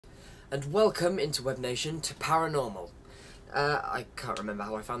and welcome into Web Nation to Paranormal. I can't remember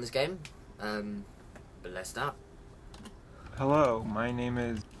how I found this game, but let's start. Hello, my name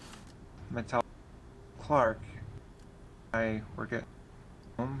is Metal Clark. I work at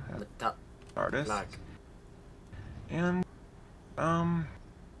home as an artist. Clark. And,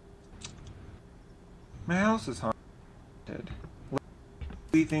 my house is haunted.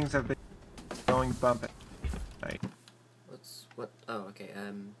 Lately things have been going bump at night. What? Oh, okay,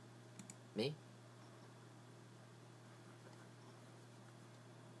 me?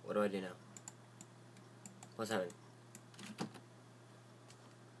 What do I do now? What's happening?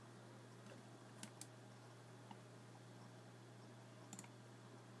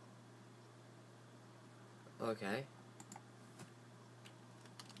 Okay.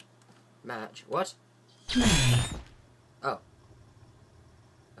 Match. What? Oh.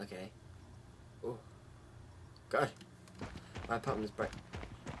 Okay. Oh. God. My apartment's bright.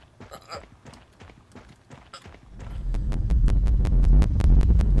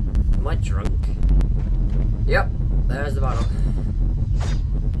 Am I drunk? Yep. There's the bottle.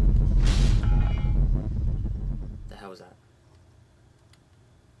 The hell was that?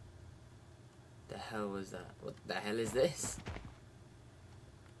 The hell was that? What the hell is this?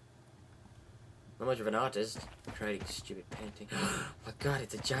 Not much of an artist, creating stupid painting. Oh my god,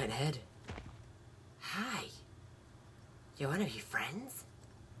 it's a giant head. Hi. You wanna be friends?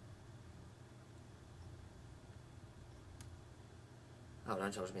 Oh,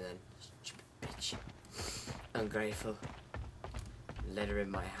 don't talk to me then, stupid bitch. Ungrateful. Let her in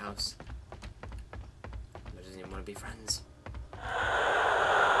my house. But doesn't even want to be friends.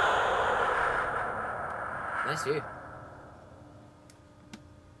 Nice view.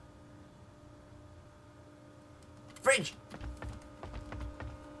 Fridge!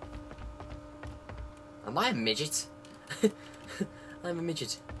 Am I a midget? I'm a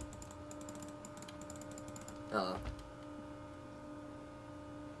midget. Oh.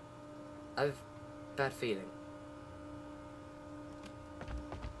 I have a bad feeling.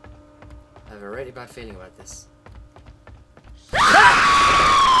 I have a really bad feeling about this.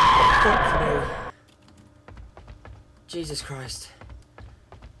 Fuck me. Jesus Christ.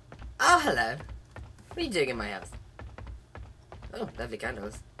 Oh, hello. What are you doing in my house? Oh, lovely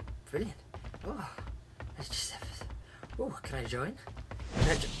candles. Brilliant. Oh, let's just have a... Oh, can I join?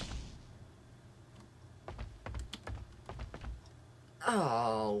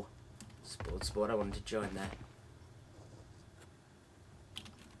 Oh. Sport, I wanted to join there.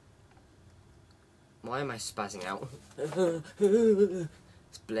 Why am I spazzing out?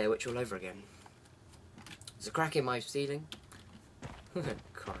 It's Blair Witch all over again. There's a crack in my ceiling.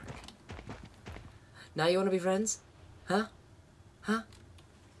 Crack. Now you want to be friends? Huh? Huh?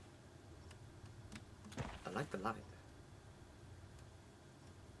 I like the light.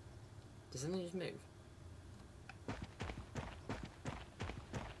 Does something just move?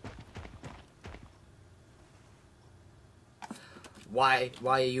 Why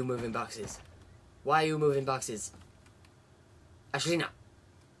are you moving boxes? Why are you moving boxes? Ashlina!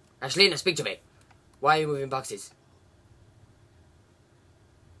 Ashlina, speak to me! Why are you moving boxes?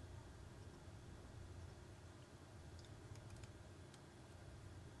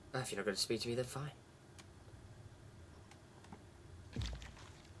 If you're not going to speak to me, then fine.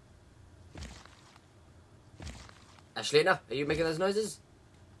 Ashlina, are you making those noises?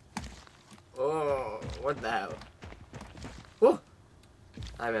 Oh, what the hell? Oh!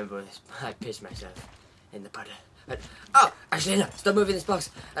 I remember this. I pissed myself in the puddle. Oh! Ashlina, stop moving this box!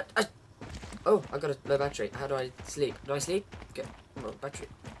 Oh, I got a low battery. How do I sleep? Do I sleep? Get more battery.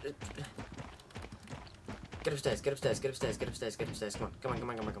 Get upstairs, get upstairs, get upstairs, get upstairs, get upstairs. Come on, come on, come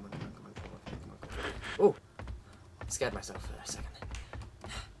on, come on, come on, come on, come on, come on, come on, come on. Oh! Scared myself for a second.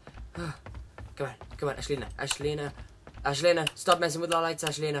 Come on, come on, Ashlina, Ashlina, Ashlina, stop messing with our lights,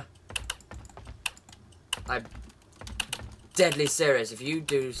 Ashlina. I'm deadly serious. If you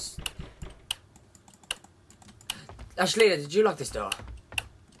do... Ashlina, did you lock this door?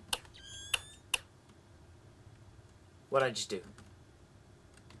 What did I just do?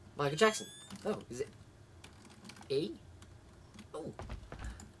 Michael Jackson. Oh, is it E? Oh.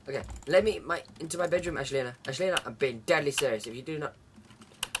 Okay, let me into my bedroom, Ashlina. Ashlina, I'm being deadly serious. If you do not...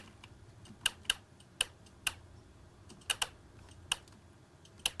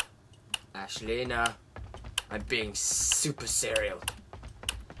 Ashlina, I'm being super serial.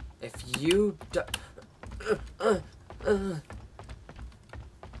 If you do...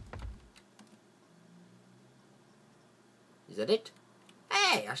 Is that it?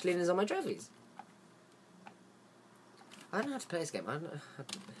 Hey, Ashlina's on my trophies. I don't know how to play this game. I don't know.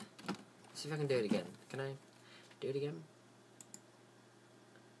 Let's see if I can do it again. Can I do it again?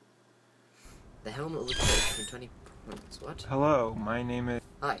 The helmet would take 20 points. What? Hello, my name is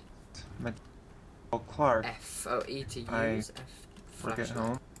Hi. Clark. F-O-E to I use. work at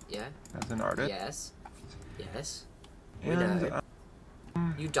home Yeah. as an artist. Yes. Yes. We And know.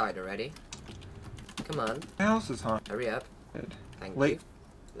 You died already. Come on. my house is haunted. Hurry up. Thank Late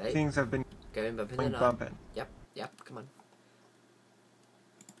you. Late. things have been Going bumping the night. bumping. Yep. Yep. Come on.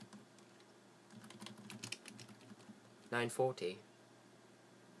 9:40.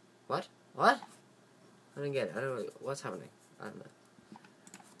 What? What? I don't get it. I don't know what's happening. I don't know.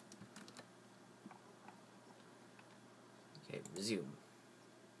 Okay, resume.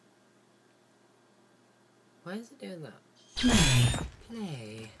 Why is it doing that?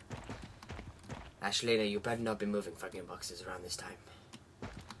 Play. Ashlina, you better not be moving fucking boxes around this time.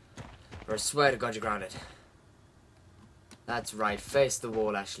 Or I swear to God you're grounded. That's right. Face the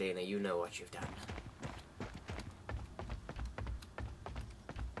wall, Ashlina. You know what you've done.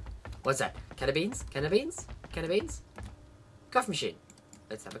 What's that? Can of beans? Can of beans? Can of beans? Coffee machine.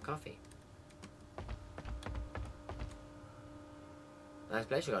 Let's have a coffee. Nice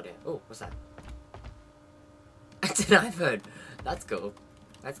place you got here. Oh, what's that? It's an iPhone. That's cool.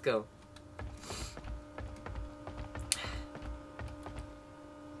 That's cool.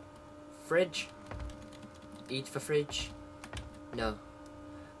 Fridge. Eat for fridge. No.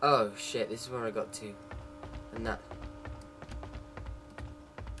 Oh shit, this is where I got to. And that.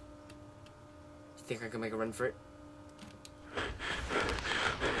 You think I can make a run for it?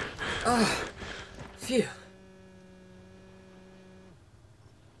 Oh, phew.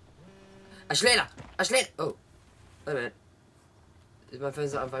 Ashlina! Ashlina! Oh, wait a minute. Is my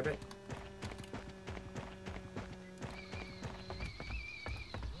phone not on vibrate?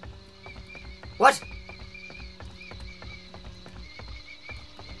 What?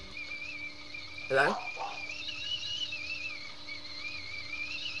 Hello?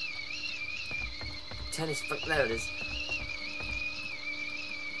 Tennis, fuck, there it is.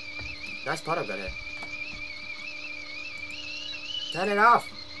 Nice pot I've got here. Turn it off!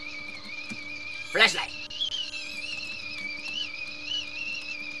 Flashlight!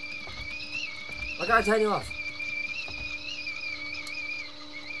 Why can't I turn you off?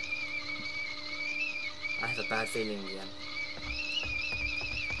 I have a bad feeling again.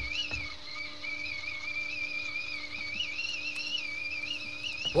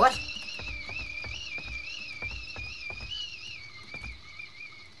 What?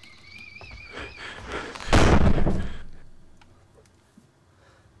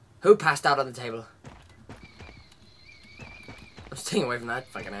 Who passed out on the table? I'm staying away from that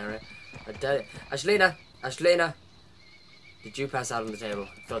fucking area. I tell you. Ashlina! Ashlina! Did you pass out on the table?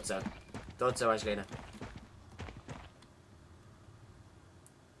 Thought so. Thought so, Ashlina.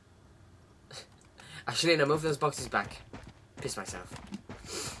 Ashlina, move those boxes back. Piss myself.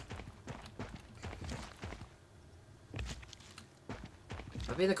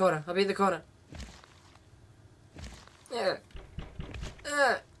 I'll be in the corner. I'll be in the corner. Yeah.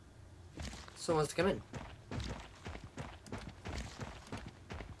 Someone wants to come in.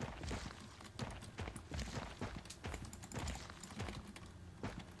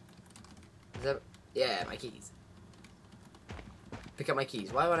 Is that... Yeah, my keys. Pick up my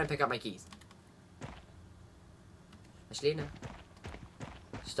keys. Why won't I pick up my keys? Ashlina.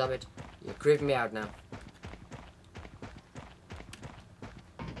 Stop it. You're creeping me out now.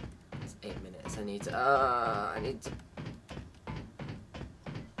 It's 8 minutes. I need to... I need to...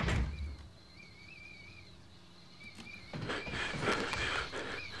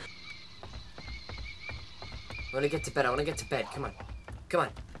 I want to get to bed. I want to get to bed. Come on. Come on.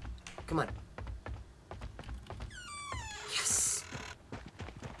 Come on. Yes.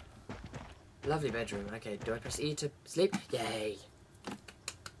 Lovely bedroom. Okay, do I press E to sleep? Yay.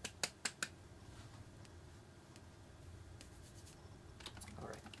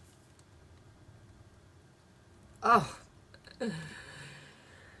 Alright. Oh.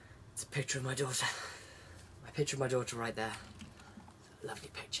 It's a picture of my daughter. My picture of my daughter right there. Lovely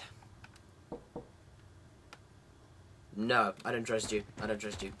picture. No, I don't trust you. I don't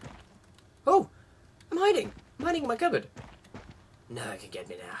trust you. Oh! I'm hiding! I'm hiding in my cupboard. No, it can get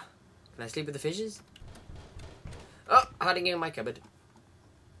me now. Can I sleep with the fishes? Oh! Hiding in my cupboard.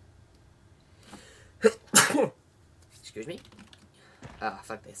 Excuse me? Ah, oh,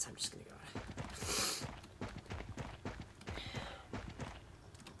 fuck this. I'm just gonna go out.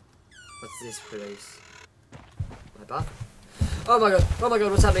 What's this place? My bath? Oh my god! Oh my god!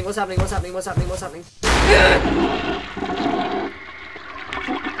 What's happening? What's happening? What's happening? What's happening? What's happening?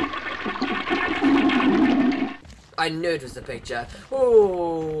 I knew it was the picture.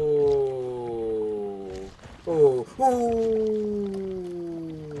 Oh, oh, oh.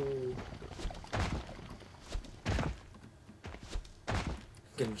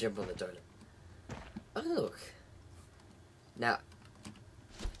 Couldn't jump on the toilet. Oh, look. Now,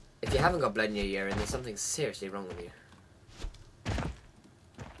 if you haven't got blood in your urine, there's something seriously wrong with you.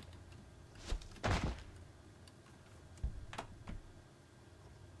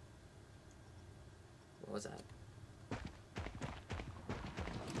 What was that?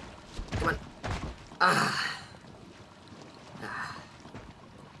 Come on. Ah. Ah.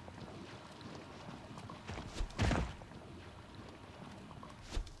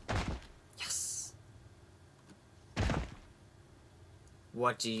 Yes.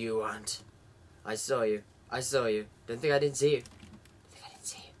 What do you want? I saw you. I saw you. Don't think I didn't see you. Don't think I didn't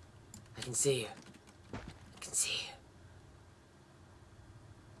see you. I can see you. I can see you.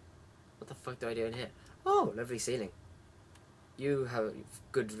 What the fuck do I do in here? Oh, lovely ceiling. You have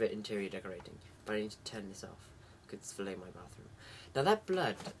good interior decorating, but I need to turn this off because it's filling my bathroom. Now that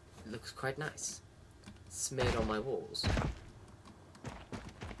blood looks quite nice. Smeared on my walls.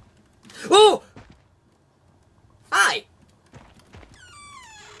 Oh! Hi!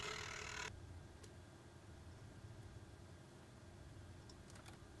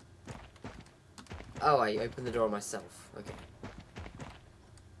 Oh, I opened the door myself. Okay.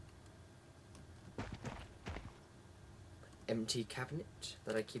 Empty cabinet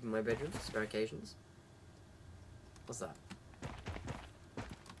that I keep in my bedroom for spare occasions. What's that?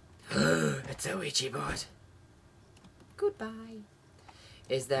 It's a Ouija board. Goodbye.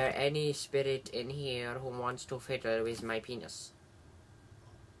 Is there any spirit in here who wants to fiddle with my penis?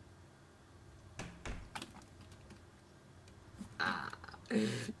 Ah.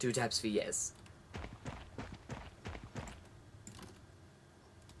 2 taps for yes.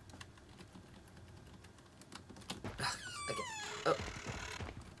 Okay. Oh.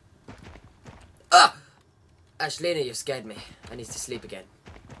 Ah! Ashlina, you scared me. I need to sleep again.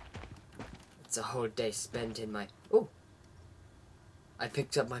 It's a whole day spent in my... Oh! I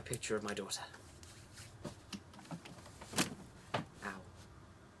picked up my picture of my daughter. Ow.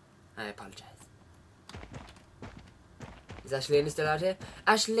 I apologize. Is Ashlina still out here?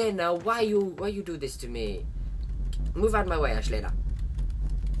 Ashlina, why you do this to me? Move out of my way, Ashlina.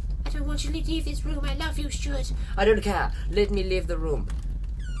 I don't want you to leave this room. I love you, Stuart. I don't care. Let me leave the room.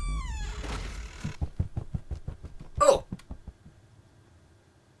 Oh!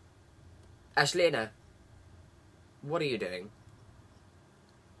 Ashlina, what are you doing?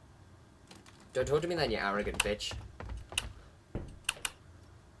 Don't talk to me then, you arrogant bitch.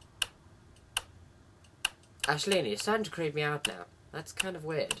 Ashlina, you're starting to creep me out now. That's kind of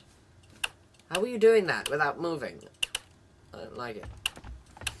weird. How are you doing that without moving? I don't like it.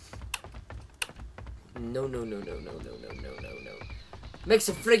 No, no, no, no, no, no, no, no, no, no. Make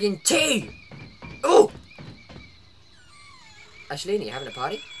some friggin' tea! Ooh! Ashlina, you having a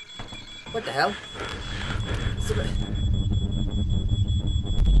party? What the hell?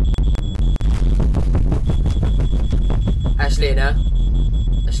 Ashlina?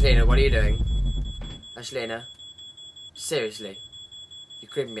 Ashlina, what are you doing? Ashlina? Seriously? You're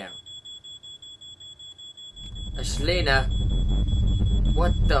creeping me out. Ashlina?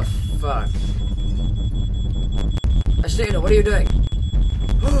 What the fuck? Ashlina, what are you doing?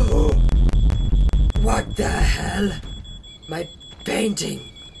 What the hell? My painting!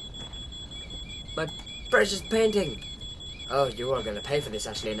 My precious painting! Oh, you are gonna pay for this,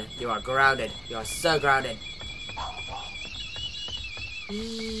 Ashlina. You are grounded. You are so grounded.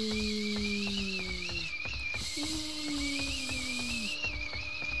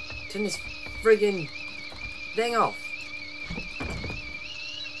 Turn this friggin' thing off.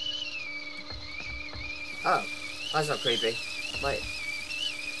 Oh, that's not creepy. Wait.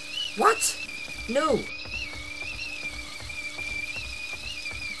 What? No!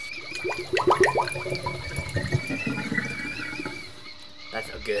 That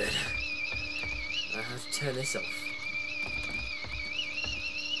felt good. I have to turn this off.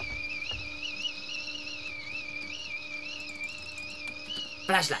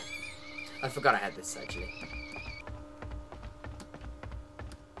 Flashlight! I forgot I had this, actually.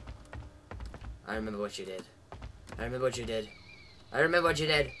 I remember what you did. I remember what you did. I remember what you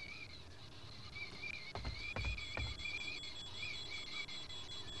did.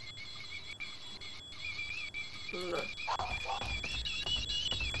 No.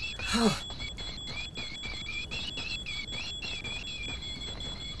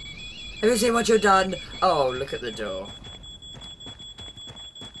 Have you seen what you've done? Oh, look at the door.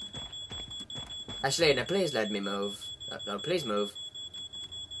 Ashlina, please let me move. No, please move.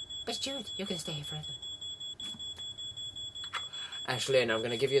 But Stuart, you can stay here forever. Ashlina, I'm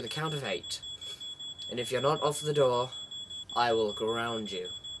going to give you the count of 8. And if you're not off the door, I will ground you.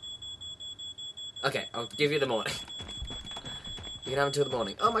 Okay, I'll give you the morning. You can have until the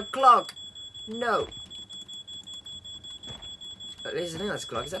morning. Oh, my clock! No! At least I think that's a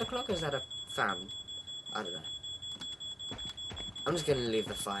clock. Is that a clock or is that a fan? I don't know. I'm just gonna leave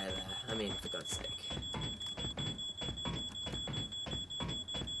the fire there. I mean, for God's sake.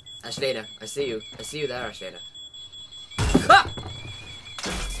 Ashlina, I see you. I see you there, Ashlina. Ah!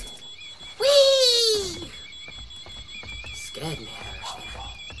 Whee! Scared me there, Ashlina.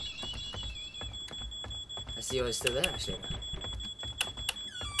 I see you're still there, Ashlina.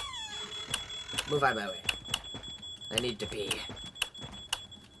 Move out of my way. I need to pee.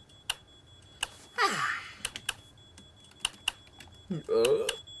 Ah.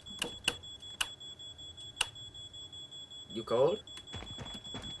 You cold?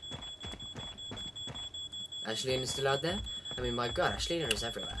 Ashlina is still out there? I mean, my God, Ashlina is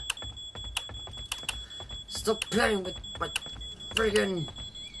everywhere. Stop playing with my friggin'...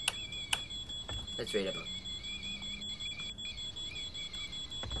 Let's read a book.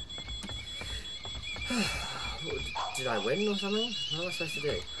 Did I win or something? What am I supposed to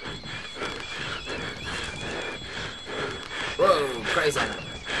do? Whoa, crazy.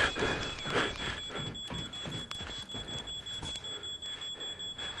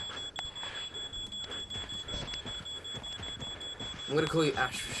 I'm gonna call you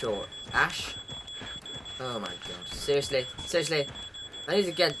Ash for short. Ash? Oh my God. Seriously? Seriously? I need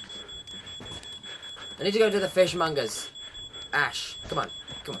to go to the fishmongers. Ash, come on.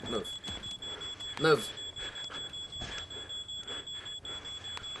 Come on, move. Move.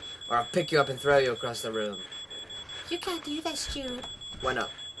 Or I'll pick you up and throw you across the room. You can't do that, Stuart. Why not?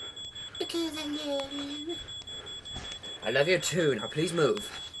 Because I love you. I love you too. Now please move.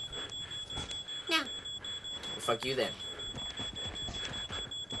 No. Well, fuck you then.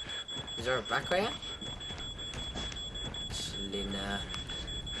 Is there a back way out? Ashlina.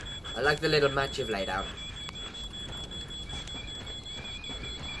 I like the little match you've laid out.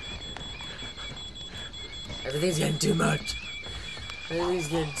 Everything's getting too much. Everything's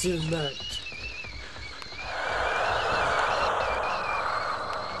getting too much.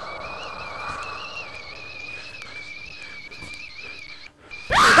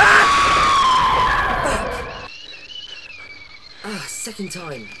 Second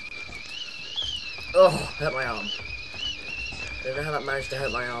time. Oh, hurt my arm. I don't know how that managed to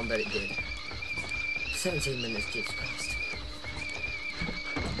hurt my arm, but it did. 17 minutes, Jesus Christ.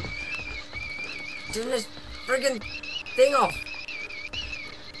 Turn this friggin' thing off!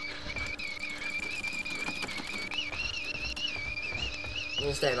 I'm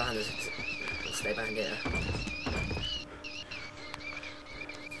gonna stay behind this. I'll stay behind here.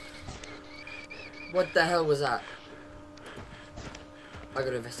 What the hell was that? I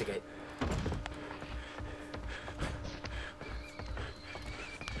gotta investigate.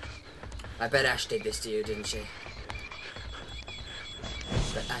 I bet Ash did this to you, didn't she?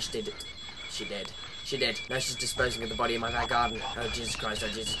 But Ash did it. She did. She did. Now she's disposing of the body in my back garden. Oh, Jesus Christ. Oh,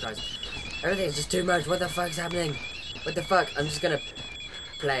 Jesus Christ. Everything's just too much. What the fuck's happening? What the fuck? I'm just gonna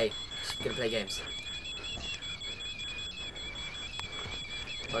play. Just gonna play games.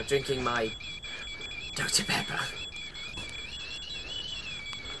 While drinking my Dr. Pepper.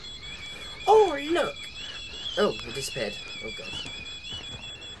 Oh, look! Oh, it disappeared. Oh, God.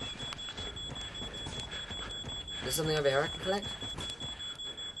 There's something over here I can collect?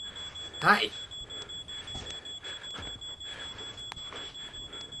 Hi!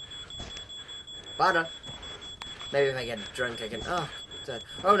 Butter! Maybe if I get drunk I can... Oh, God.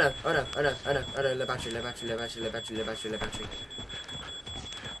 Oh no, oh no, oh no, oh no, oh no, low battery, low battery, low battery, low battery, low battery, low battery.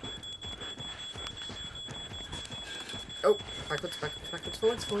 Oh, backwards, backwards, backwards,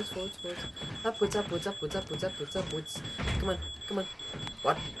 forwards, forwards, forwards, forwards. Upwards, upwards, upwards, upwards, upwards, upwards. Come on, come on.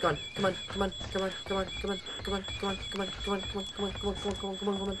 What? Come on, come on, come on, come on, come on, come on, come on, come on, come on, come on, come on, come on, come on, come on, come on, come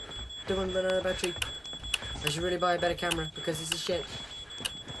on, come on. Don't want to run out of battery. I should really buy a better camera because this is shit.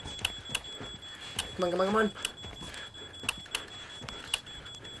 Come on, come on, come on.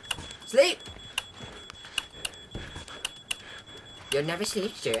 Sleep! You'll never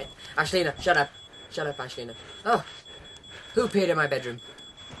sleep, Stuart. Ashlina, shut up. Shut up, Ashlina. Oh. Who peed in my bedroom?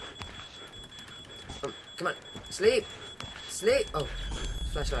 Come on. Sleep. Sleep. Oh.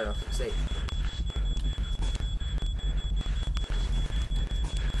 Flashlight off. Sleep.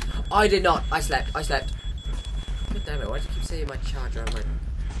 I did not. I slept. I slept. God damn it. Why do you keep saying my charger? I'm like...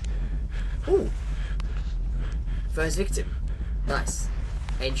 Ooh. First victim. Nice.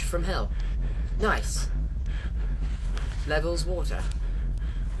 Angel from hell. Nice. Levels water.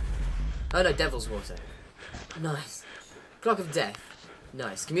 Oh no, devil's water. Nice. Clock of death.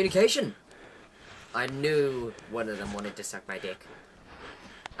 Nice. Communication. I knew one of them wanted to suck my dick.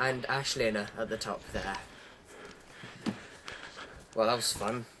 And Ashlina at the top there. Well, that was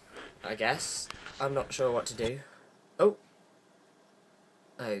fun, I guess. I'm not sure what to do. Oh!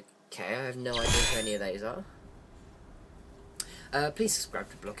 Okay, I have no idea who any of these are. Please subscribe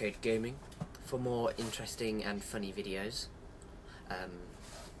to Blockade Gaming for more interesting and funny videos.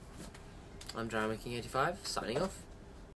 I'm Drama King 85, signing off.